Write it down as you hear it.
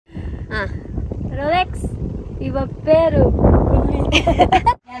ಇವ ಪೇರು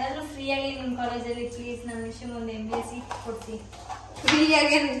ಯಾರಾದ್ರೂ ಫ್ರೀಯಾಗಿ ನಿಮ್ಮ ಕಾಲೇಜಲ್ಲಿ ಪ್ಲೀಸ್ ನನ್ನ ವಿಷಯ ಮುಂದೆ MBSc ಕೊಡ್ತೀನಿ.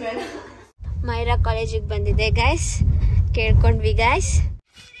 ಫ್ರೀಯಾಗಿ ಬೇಡ. ಮೈರಾ ಕಾಲೇಜಿಗೆ ಬಂದಿದೆ ಗೈಸ್, ಕೇಳ್ಕೊಂಡ್ವಿ ಗೈಸ್.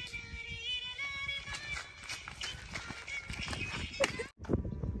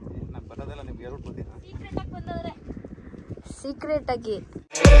 ಸೀಕ್ರೆಟ್ ಆಗಿ.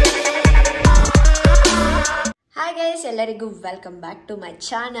 ಹಾಯ್ ಗೈಸ್, ಎಲ್ಲರಿಗೂ welcome back to my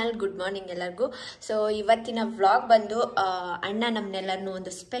channel. Good morning ಎಲ್ಲರಿಗೂ. ಸೊ ಇವತ್ತಿನ ವ್ಲಾಗ್ ಬಂದು ಅಣ್ಣ ನಮ್ಮನ್ನೆಲ್ಲರನ್ನೂ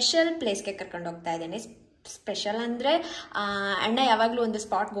ಒಂದು ಸ್ಪೆಷಲ್ ಪ್ಲೇಸ್ಗೆ ಕರ್ಕೊಂಡು ಹೋಗ್ತಾ ಇದ್ದೇನೆ. ಸ್ಪೆಷಲ್ ಅಂದರೆ ಅಣ್ಣ ಯಾವಾಗಲೂ ಒಂದು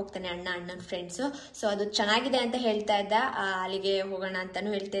ಸ್ಪಾಟ್ಗೆ ಹೋಗ್ತಾನೆ, ಅಣ್ಣನ ಫ್ರೆಂಡ್ಸು. ಸೊ ಅದು ಚೆನ್ನಾಗಿದೆ ಅಂತ ಹೇಳ್ತಾ ಇದ್ದ, ಅಲ್ಲಿಗೆ ಹೋಗೋಣ ಅಂತಲೂ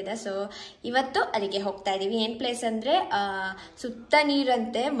ಹೇಳ್ತಾ ಇದ್ದ. ಸೊ ಇವತ್ತು ಅಲ್ಲಿಗೆ ಹೋಗ್ತಾ ಇದ್ದೀವಿ. ಏನು ಪ್ಲೇಸ್ ಅಂದರೆ ಸುತ್ತ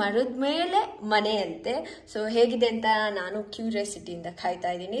ನೀರಂತೆ, ಮರದ ಮೇಲೆ ಮನೆ ಅಂತೆ. ಸೊ ಹೇಗಿದೆ ಅಂತ ನಾನು ಕ್ಯೂರಿಯಾಸಿಟಿಯಿಂದ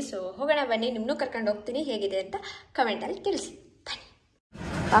ಕಾಯ್ತಾ ಇದ್ದೀನಿ. ಸೊ ಹೋಗೋಣ ಬನ್ನಿ, ನಿಮ್ಮನ್ನೂ ಕರ್ಕೊಂಡು ಹೋಗ್ತೀನಿ. ಹೇಗಿದೆ ಅಂತ ಕಮೆಂಟಲ್ಲಿ ತಿಳಿಸಿ ಬನ್ನಿ.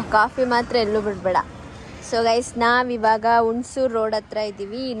 ಆ ಕಾಫಿ ಮಾತ್ರ ಎಲ್ಲೂ ಬಿಡಬೇಡ. ಸೊ ಗೈಸ್, ನಾವಿವಾಗ ಹುಣಸೂರು ರೋಡ್ ಹತ್ರ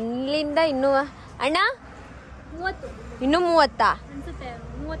ಇದ್ದೀವಿ. ಇಲ್ಲಿಂದ ಇನ್ನೂ ಅಣ್ಣ 30 ಇನ್ನೂ 30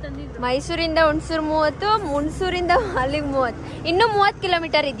 ಮೈಸೂರಿಂದ ಹುಣಸೂರು 30, ಹುಣಸೂರಿಂದ ಅಲ್ಲಿಗೆ 30, ಇನ್ನೂ 30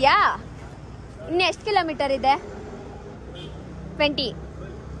 ಕಿಲೋಮೀಟರ್ ಇದೆಯಾ? ಇನ್ನು ಎಷ್ಟು ಕಿಲೋಮೀಟರ್ ಇದೆ?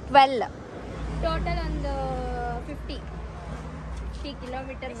 12 ಟೋಟಲ್ ಒಂದು 50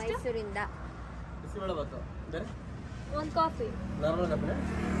 ಕಿಲೋಮೀಟರ್ ಮೈಸೂರಿಂದ. ಒಂದು ಕಾಫಿ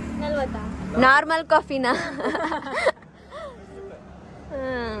ನಾರ್ಮಲ್ ಕಾಫಿನಾ?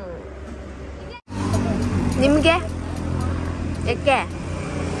 ನಿಮಗೆ ಯಾಕೆ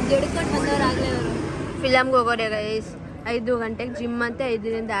ದುಡ್ಕೊಂಡು ಬಂದವರಾಗಲೇ ಅವರು ಫಿಲಮ್ಗೆ ಹೋಗೋರೆ ಗೈಸ್. 5 ಗಂಟೆಗೆ ಜಿಮ್ ಅಂತೆ,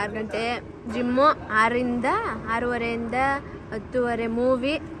 5ರಿಂದ 6 ಗಂಟೆ ಜಿಮ್ಮು, 6ರಿಂದ 6:30 10:30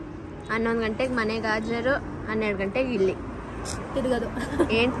 ಮೂವಿ, 11 ಗಂಟೆಗೆ ಮನೆಗೆ ಹಾಜರು, 12 ಗಂಟೆಗೆ ಇಲ್ಲಿ ತಿರ್ಗೋದು.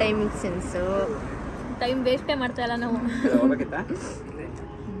 ಏನು ಟೈಮಿಂಗ್ ಸೆನ್ಸು, ಟೈಮ್ ವೇಸ್ಟೇ ಮಾಡ್ತಾ ಇಲ್ಲ ನಾವು.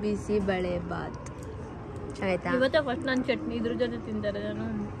 ಬಿಸಿ ಬಳೆ ಬಾತ್ ಆಯ್ತಾ? ಇವತ್ತು ಫಸ್ಟ್ ನಾನು ಚಟ್ನಿ ಇದ್ರ ಜೊತೆ ತಿಂತಾರೆ. ನಾನು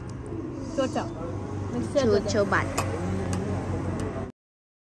ಚೋಚೋ ಬಾತ್.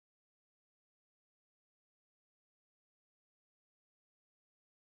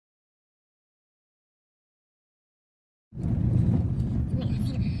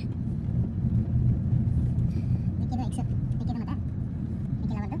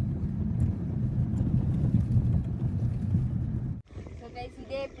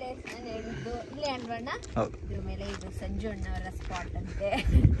 ಇದೇ ಪ್ಲೇಸ್ ನಾನು ಹೇಳಿದ್ದು, ಇಲ್ಲೇ ಅನ್ಬಣ್ಣ. ಇದ್ರ ಮೇಲೆ ಇದು ಸಂಜು ಅಣ್ಣವರ ಸ್ಪಾಟ್ ಅಂತೆ.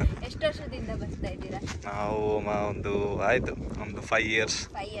 ಎಷ್ಟು ವರ್ಷದಿಂದ ಬರ್ತಾ ಇದ್ದೀರಾ? ನಾವು ಒಂದು ಆಯ್ತು ಒಂದು 5 years.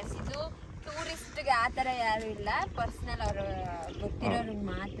 ಇದು ಟೂರಿಸ್ಟ್ಗೆ ಆ ಥರ ಯಾರು ಇಲ್ಲ, ಪರ್ಸನಲ್ ಅವರು ಗೊತ್ತಿರೋರಿಗೆ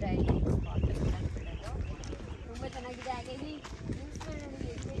ಮಾತ್ರ ಇದೆ ಸ್ಪಾಟ್ ಬಿಡೋದು. ತುಂಬ ಚೆನ್ನಾಗಿದೆ. ಹಾಗೆ ಇಲ್ಲಿ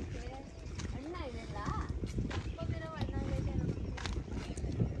ಅಣ್ಣ ಇದೆಲ್ಲ ಅಣ್ಣ ಇದೆ.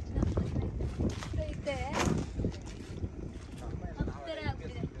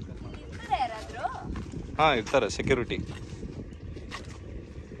 ಇರ್ತಾರೆ ಸೆಕ್ಯೂರಿಟಿ.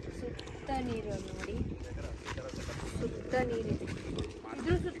 ಸುತ್ತ ನೀರು ನೋಡಿ, ಸುತ್ತ ನೀರಿದೆ.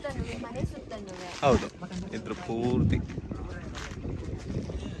 ಇದ್ರ ಸುತ್ತ ನೋಡಿ, ಮನೆ ಸುತ್ತ ನೋಡಿ. ಹೌದು, ಇದ್ರ ಪೂರ್ತಿ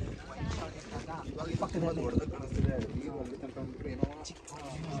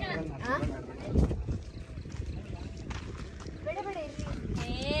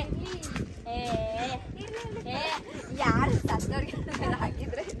ಯಾರು ಸತ್ತೋರ್ಗೆ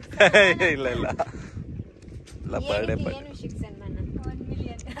ಹಾಕಿದ್ರೆ ಇಲ್ಲ ಇಲ್ಲ ಬರ್ಡೇ ಏನು ಶಿಕ್ಷಣ 1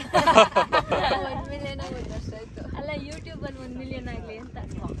 ಮಿಲಿಯನ್ ವರ್ಷ ಆಯ್ತು ಅಲ್ಲ. ಯೂಟ್ಯೂಬ್ ಅಲ್ಲಿ 1 ಮಿಲಿಯನ್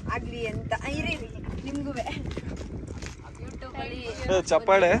ಆಗ್ಲಿ ಅಂತ ಇರಿ ನಿಮ್ಗೂ ಯೂಟ್ಯೂಬ್ ಅಲ್ಲಿ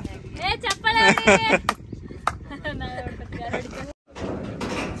ಚಪ್ಪಾಳೆ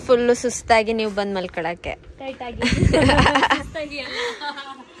ಫುಲ್ಲು ಸುಸ್ತಾಗಿ ನೀವು ಬಂದ್ ಮಲ್ಕೊಳಕ್ಕೆ.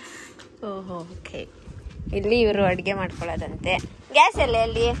 ಓಹೋ, ಓಕೆ. ಇಲ್ಲಿ ಇವರು ಅಡುಗೆ ಮಾಡ್ಕೊಳ್ಳೋದಂತೆ. ಗ್ಯಾಸ್ ಎಲ್ಲ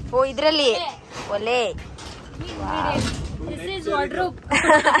ಅಲ್ಲಿ? ಓ, ಇದ್ರಲ್ಲಿ ಒಲೆ.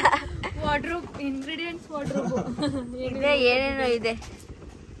 ಇದೆ, ಏನೇನೋ ಇದೆ.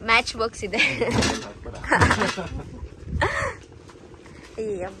 ಮ್ಯಾಚ್ ಬಾಕ್ಸ್ ಇದೆ.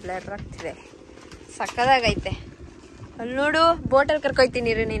 ಬ್ಲರ್ ಆಗ್ತಿದೆ, ಸಕ್ಕದಾಗೈತೆ. ಅಲ್ಲಿ ನೋಡು, ಬೋಟಲ್ಲಿ ಕರ್ಕೊಯ್ತೀನಿ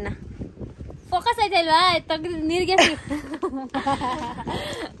ಇರು ನಿನ್ನ. ಫೋಕಸ್ ಐತೆ ಅಲ್ವಾ? ತೆಗ್ದು ನೀರಿಗೆ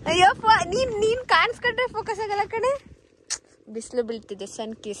ಅಯ್ಯಪ್ಪ, ನೀನ್ ಕಾಣಿಸ್ಕೊಂಡ್ರೆ ಫೋಕಸ್ ಆಗಲ್ಲ ಕಣೆ. ಬಿಸಿಲು ಬೀಳ್ತಿದೆ.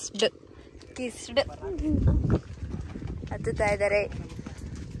 ಸನ್ ಕಿಸ್ಡ್ ಹತ್ತುತ್ತಾ ಇದ್ದಾರೆ.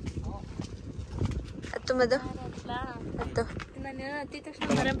 ಹತ್ತು ಮದು ಹತ್ತು.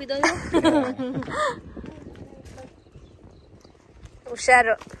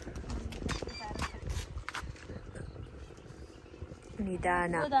 ಹುಷಾರು,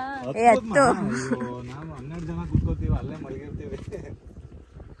 ನಿಧಾನ. ಹತ್ತು.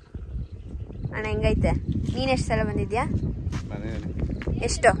 ಅಣ್ಣ ಹೆಂಗೈತೆ? ನೀನ್ ಎಷ್ಟು ಸಲ ಬಂದಿದ್ಯಾ?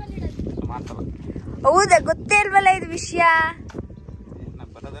 ಎಷ್ಟು? ಹೌದಾ, ಗೊತ್ತೇ ಇಲ್ವಲ್ಲ ಇದು ವಿಷಯ.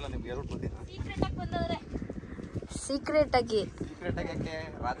 ಸೀಕ್ರೆಟ್ ಆಗಿ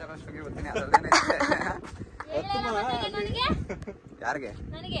ಯಾರಿಗೆ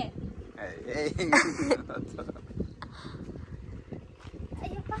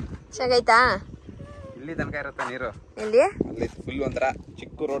ಚೆನ್ನಾಗೈತಾ? ಇಲ್ಲಿ ತನಕ ಇರುತ್ತೆ ನೀರು. ಎಲ್ಲಿ? ಅಲ್ಲಿ ಫುಲ್ ಒಂಥರ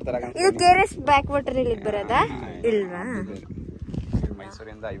ಚಿಕ್ಕ ರೋಡ್ ತರ. ಇದು ಕೆಆರ್ಎಸ್ ಬ್ಯಾಕ್ ವಾಟರ್ ಇಲ್ಲಿಗೆ ಬರೋದಾ? ಇಲ್ವಾ?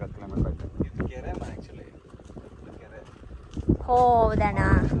 ಮೈಸೂರಿಂದ 50 ಕಿಲೋಮೀಟರ್ ಆಯ್ತು. ಇದು ಕೆರೆ ಆಕ್ಚುಲಿ. ಹೌದಣ್ಣ.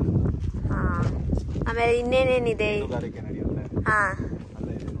 ಹಾ, ಆಮೇಲೆ ಇನ್ನೇನೇನಿದೆ? ಹಾ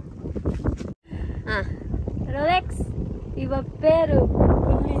ಹಾ, ರೋಲೆಕ್ಸ್ ಇವ ಪೇರು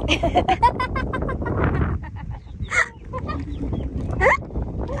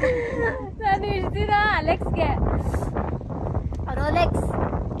ನಾನು ಇಡ್ತೀರಾ ಅಲೆಕ್ಸ್ಗೆ. ರೋಲೆಕ್ಸ್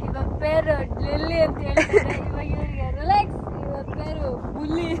ಇವ ಪೇರು ಲಿಲ್ಲಿ ಅಂತ ಹೇಳ್ತಾರೆ. ಇವಾಗ ಇವರಿಗೆ ರೋಲೆಕ್ಸ್ ಇವ ಪೇರು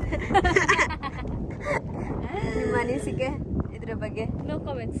ಬುಲ್ಲಿ. ನಿಮ್ಮ ಅನಿಸಿಕೆ ಇದ್ರ ಬಗ್ಗೆ? No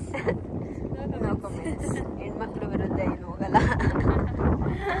comments. No comments. ಹೆಣ್ಮಕ್ಳು ವಿರುದ್ಧ ಏನು ಹೋಗಲ್ಲ.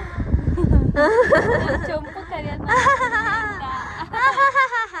 ಚೊಂಪು ಕರಿಯೋದು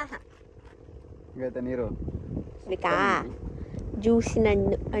ನೀರು ಜ್ಯೂಸಿನ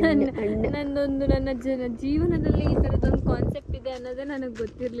ಹಣ್ಣು. ನನ್ನೊಂದು ನನ್ನ ಜೀವನದಲ್ಲಿ ಈ ತರದೊಂದು ಕಾನ್ಸೆಪ್ಟ್ ಇದೆ ಅನ್ನೋದೇ ನನಗೆ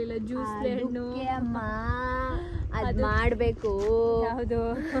ಗೊತ್ತಿರ್ಲಿಲ್ಲ. ಜ್ಯೂಸ್ ಹಣ್ಣು ಅಮ್ಮ ಅದ್ ಮಾಡ್ಬೇಕು. ಯಾವುದು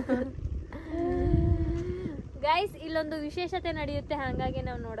ಗೈಸ್, ಇಲ್ಲೊಂದು ವಿಶೇಷತೆ ನಡೆಯುತ್ತೆ, ಹಾಗಾಗಿ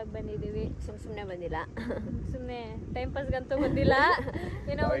ನಾವು ನೋಡಕ್ ಬಂದಿದೀವಿ. ಸುಮ್ನೆ ಬಂದಿಲ್ಲ, ಸುಮ್ನೆ ಟೈಮ್ ಪಾಸ್ಗಂತೂ ಬಂದಿಲ್ಲ.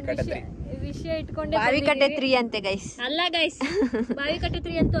 ಏನೋ ಒಂದು ವಿಷಯ ಇಟ್ಕೊಂಡೆ. ಬಾವಿಕಟ್ಟೆ 3 ಅಂತೆ ಗೈಸ್. ಅಲ್ಲ ಗೈಸ್, ಬಾವಿಕಟ್ಟೆ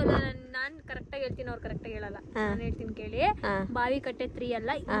 3 ಅಂತೂ ಅಲ್ಲ. ನಾನ್ ಕರೆಕ್ಟ್ ಆಗಿ ಹೇಳ್ತೀನಿ, ಅವ್ರು ಕರೆಕ್ಟ್ ಆಗಿ ಹೇಳಲ್ಲ. ನಾನು ಹೇಳ್ತೀನಿ ಕೇಳಿ. ಬಾವಿಕಟ್ಟೆ 3 ಅಲ್ಲ,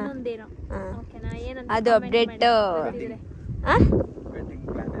 ಇನ್ನೊಂದೇನೋ. ಓಕೆನಾ? ಏನಂತ ಅದು ಅಪ್ಡೇಟ್.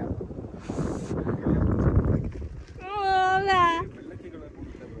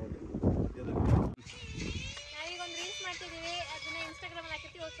 ನಾವೀಗೊಂದು ರೀಲ್ಸ್ ಮಾಡ್ತಿದೀವಿ, ಅದನ್ನ ಇನ್ಸ್ಟಾಗ್ರಾಮ್ ಅಲ್ಲಿ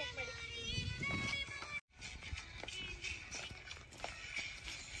ಹಾಕಿರ್ತೀವಿ, ಹೋಗಿ ಚೆಕ್ ಮಾಡಿ.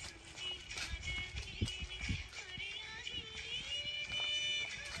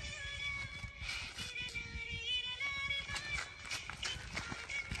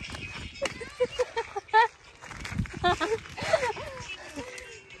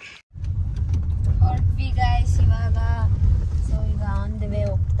 ಹೊರಟ್ವಿ ಗೈಸ್ ಇವಾಗ. ಸೊ ಈಗ ಆನ್ ದ ವೇ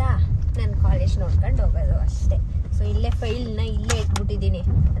ಹೋಗ್ತಾ ನಾನು ಕಾಲೇಜ್ ನೋಡ್ಕೊಂಡು ಹೋಗೋದು ಅಷ್ಟೇ. ಸೊ ಇಲ್ಲೇ ಫೈಲ್ನ ಇಲ್ಲೇ ಇಟ್ಬಿಟ್ಟಿದ್ದೀನಿ,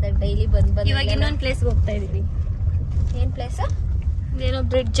 ಅದಕ್ಕೆ ಡೈಲಿ ಬಂದು ಇವಾಗ ಇನ್ನೊಂದು ಪ್ಲೇಸ್ಗೆ ಹೋಗ್ತಾ ಇದೀವಿ. ಏನ್ ಪ್ಲೇಸ್? ಏನೋ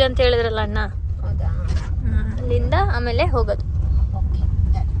ಬ್ರಿಡ್ಜ್ ಅಂತ ಹೇಳಿದ್ರಲ್ಲ ಅಣ್ಣ, ಹೌದಾ? ಅಲ್ಲಿಂದ ಆಮೇಲೆ ಹೋಗೋದು.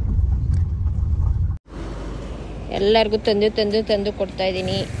 ಎಲ್ಲರಿಗೂ ತಂದು ತಂದು ತಂದು ಕೊಡ್ತಾ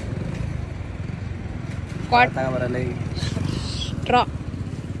ಇದ್ದೀನಿ. ಸ್ಟ್ರಾ,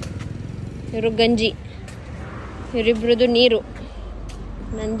 ಇವರು ಗಂಜಿ, ಇವರಿಬ್ರದ್ದು ನೀರು,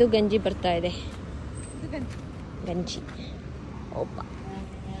 ನಂದು ಗಂಜಿ ಬರ್ತಾ ಇದೆ. ಗಂಜಿ ಓಪ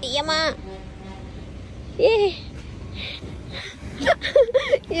ಅಯ್ಯಮ್ಮ. ಏ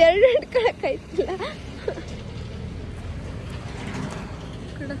ಎರಡು ಹಿಡ್ಕೊಳಕ್ಕಾಯ್ತಿಲ್ಲ.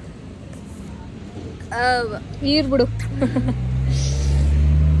 ನೀರು ಬಿಡು.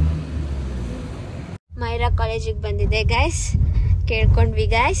 ಮೈರಾ ಕಾಲೇಜಿಗೆ ಬಂದಿದೆ ಗೈಸ್, ಕೇಳ್ಕೊಂಡ್ವಿ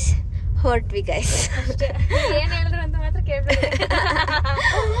ಗೈಸ್, ಹೊರಟ್ವಿ ಗೈಸ್. ಏನ್ ಹೇಳಿದ್ರು ಅಂತ ಮಾತ್ರ ಕೇಳ್ಬೇಡಿ.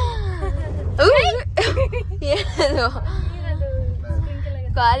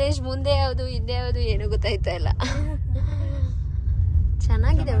 ಕಾಲೇಜ್ ಮುಂದೆ ಯಾವುದು ಹಿಂದೆ ಯಾವುದು ಏನು ಗೊತ್ತಾಯ್ತಾ ಇಲ್ಲ.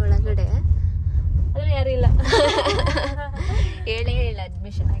 ಚೆನ್ನಾಗಿದೆ ಒಳಗಡೆ, ಅದ್ರಲ್ಲಿ ಯಾರು ಇಲ್ಲ. ಹೇಳೇ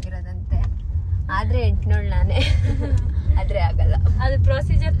ಅಡ್ಮಿಷನ್ ಆಗಿರೋದಂತೆ, ಆದ್ರೆ 8 ನಾನೇ, ಆದ್ರೆ ಆಗಲ್ಲ. ಅದು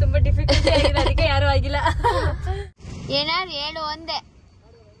ಪ್ರೊಸೀಜರ್ ತುಂಬಾ ಡಿಫಿಕಲ್ಟ್ ಆಗಿದೆ, ಅದಕ್ಕೆ ಯಾರು ಆಗಿಲ್ಲ. ಏನಾದ್ರು ಹೇಳು ಒಂದೇ.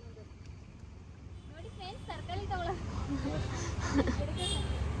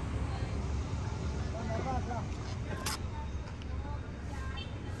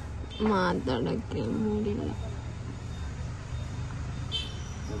 ಮಾತಾಡಕ್ಕೆ ಮೂಡಿಲ್ಲ.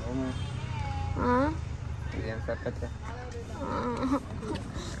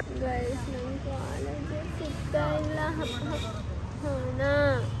 ಗೈಸ್ ನನ್ನ ಕಾಲೇಜ್ ಸಿಗ್ತಾ ಇಲ್ಲ.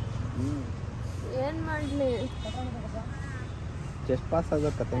 ಏನ್ ಮಾಡ್ಲಿ? ಜಸ್ಟ್ ಪಾಸ್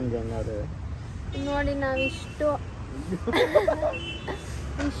ಆಗೋ ಕತೆ ನೋಡಿ, ನಾವಿಷ್ಟು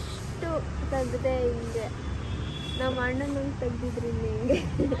ತೆಗ್ದೆ ಹಿಂಗೆ, ನಮ್ಮ ಅಣ್ಣನ ತೆಗ್ದಿದ್ರಿ ಹಿಂಗೆ.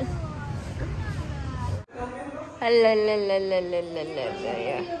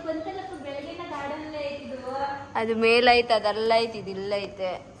 ಅದು ಮೇಲೈತೆ, ಅದೆಲ್ಲ ಐತೆ, ಇದಿಲ್ಲ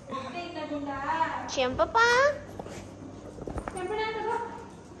ಐತೆ. ಚೆಂಪಪ್ಪ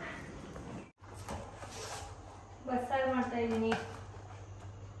ಬಸ್ಸಾಗಿ ಮಾಡ್ತಾ ಇದ್ದೀನಿ,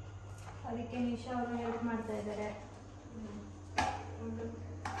 ಅದಕ್ಕೆ ನಿಶಾ ಅವರು ಹೆಲ್ಪ್ ಮಾಡ್ತಾ ಇದ್ದಾರೆ.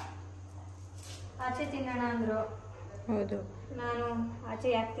 ಆಚೆ ತಿನ್ನೋಣ ಅಂದರು. ಹೌದು. ನಾನು ಆಚೆ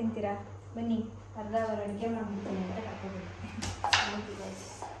ಯಾಕೆ ತಿಂತೀರಾ ಬನ್ನಿ ಅರ್ಧ ಅವರ್ ಅಡುಗೆ ಮಾಡ್ಬಿಡ್ತೀನಿ ಅಂತ ಕರ್ಕೊಂಡ್ಬಿಟ್ಟೆ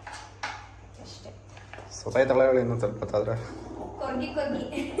ಅಷ್ಟೇ. ಸೊತಾಯ್ತಳ ಹೇಳಿ ಇನ್ನೊಂದು ಸ್ವಲ್ಪ ಹೊತ್ತಾದ್ರೆ ಕೊರ್ಗಿ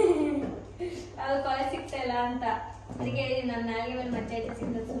ಅದು ಕಾಲೇಜ್ ಸಿಗ್ತಾ ಇಲ್ಲ ಅಂತ ಅದಕ್ಕೆ ಹೇಳಿದ್ದೀನಿ ನಾನು ನಾಳೆಗೆ ಮೇಲೆ ಮಚ್ಚೆ ಐತೆ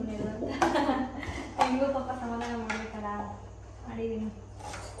ಸಿಗ್ತದೆ ಸುಮ್ಮನೆ ಅಂತ. ಹೆಂಗೂ ಪಾಪ ಸಮಾಧಾನ ಮಾಡ್ಬೇಕಲ್ಲ ಮಾಡಿದ್ದೀನಿ.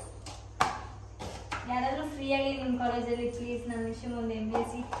 ಯಾರಾದರೂ ಫ್ರೀಯಾಗಿ ನಿಮ್ಮ ಕಾಲೇಜಲ್ಲಿ ಪ್ಲೀಸ್ ನನ್ನ ವಿಷಯ ಒಂದು MBA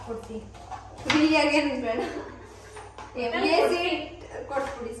ಸೀಟ್ ಕೊಡಿಸಿ. ಫ್ರೀಯಾಗಿ ಏನು ಬೇಡ, MBA ಸೀಟ್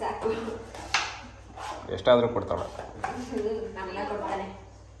ಕೊಟ್ಬಿಡಿ ಸಾಕು. ಎಷ್ಟಾದರೂ ಕೊಡ್ತಾಳೆ, ನಮ್ಗೆ ಕೊಡ್ತಾನೆ.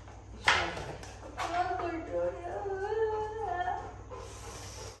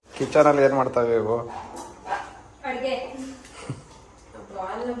 ಕಿಚನಲ್ಲಿ ಏನು ಮಾಡ್ತಾವೆ ಇವು? ಅಡುಗೆ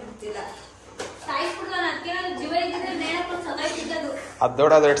ಬಿಡ್ತಿಲ್ಲ. ಸಾಯಿಸ್ಬಿಡ್ದು ನಾನು ಅದಕ್ಕೆ ನಾನು ಜೀವ ಇದ್ದಿದ್ರೆ ನೇಣಕೊಂಡು ಸದಾಯ್ತಿದ್ದದು. ಅದು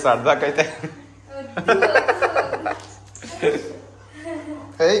ದೊಡ್ಡದು ಎಷ್ಟು ಅರ್ಧಕ್ಕೈತೆ.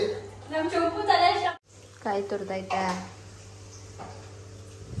 ನಮ್ಮ ಚೊಪ್ಪು ತಲೆ ಕಾಯಿ ತುರ್ದೈತಾ?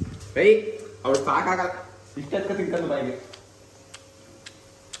 ಅವ್ಳು ಸಾಕಾಗ ಇಷ್ಟೆತ್ಕ ತಿನ್ಕೊಂಡು ಬಾಯಿಗೆ.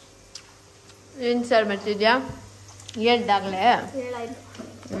 ಏನು ಸರ್ ಮಾಡ್ತಿದ್ಯಾ? ಹೇಳ್ದಾಗಲೇ ಹೇಳಾಯ್ತು.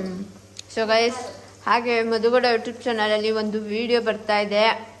 ಸೊ ಗೈಸ್, ಹಾಗೆ ಮಧುಗೌಡ ಯೂಟ್ಯೂಬ್ ಚಾನಲಲ್ಲಿ ಒಂದು ವಿಡಿಯೋ ಬರ್ತಾ ಇದೆ.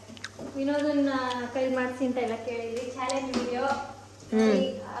 ವಿನೋದನ್ನ ಕೈ ಮಾಡಿಸಿ ಅಂತ ಎಲ್ಲ ಕೇಳಿದ್ವಿ. ಚಾಲೆಂಜ್ ವಿಡಿಯೋ,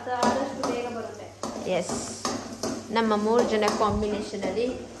 ಅದು ಆದಷ್ಟು ಬೇಗ ಬರುತ್ತೆ. ಎಸ್, ನಮ್ಮ 3 ಜನ ಕಾಂಬಿನೇಷನಲ್ಲಿ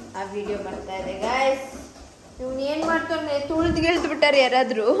ಆ ವಿಡಿಯೋ ಬರ್ತಾ ಇದೆ ಗೈಸ್. ಇವ್ನು ಏನು ಮಾಡ್ತಾನೆ, ತುಳಿದ್ಬಿಟ್ಟಾರೆ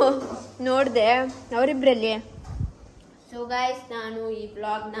ಯಾರಾದರೂ ನೋಡಿದೆ ಅವರಿಬ್ಬರಲ್ಲಿ. ಸೊ ಗೈಸ್, ನಾನು ಈ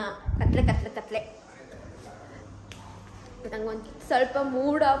ಬ್ಲಾಗ್ನ ಕತ್ಲೆ ನಂಗೊಂದು ಸ್ವಲ್ಪ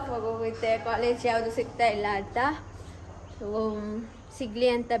ಮೂಡ್ ಆಫ್ ಆಗೋಗೈತೆ. ಕಾಲೇಜ್ ಯಾವುದು ಸಿಗ್ತಾ ಇಲ್ಲ ಅಂತ. ಸೊ ಸಿಗಲಿ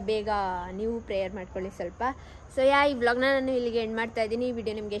ಅಂತ ಬೇಗ ನೀವು ಪ್ರೇಯರ್ ಮಾಡ್ಕೊಳ್ಳಿ ಸ್ವಲ್ಪ. ಸೊ ಈ ವ್ಲಾಗ್ನ ನಾನು ಇಲ್ಲಿಗೆ ಎಂಡ್ ಮಾಡ್ತಾ ಇದ್ದೀನಿ. ಈ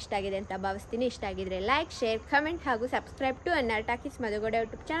ವಿಡಿಯೋ ನಿಮಗೆ ಇಷ್ಟ ಆಗಿದೆ ಅಂತ ಭಾವಿಸ್ತೀನಿ. ಇಷ್ಟ ಆಗಿದ್ರೆ ಲೈಕ್, ಶೇರ್, ಕಮೆಂಟ್ ಹಾಗೂ subscribe to NR talkies Madhu Gowda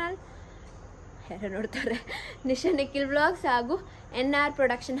YouTube channel. ಯಾರು ನೋಡ್ತಾರೆ? ನಿಖಿಲ್ ವ್ಲಾಗ್ಸ್ ಹಾಗೂ NR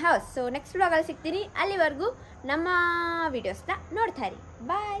production house. So next ವ್ಲಾಗಲ್ಲಿ ಸಿಗ್ತೀನಿ. ಅಲ್ಲಿವರೆಗೂ ನಮ್ಮ ವಿಡಿಯೋಸ್ನ ನೋಡ್ತಾ ಇರಿ.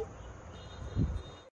 ಬಾಯ್.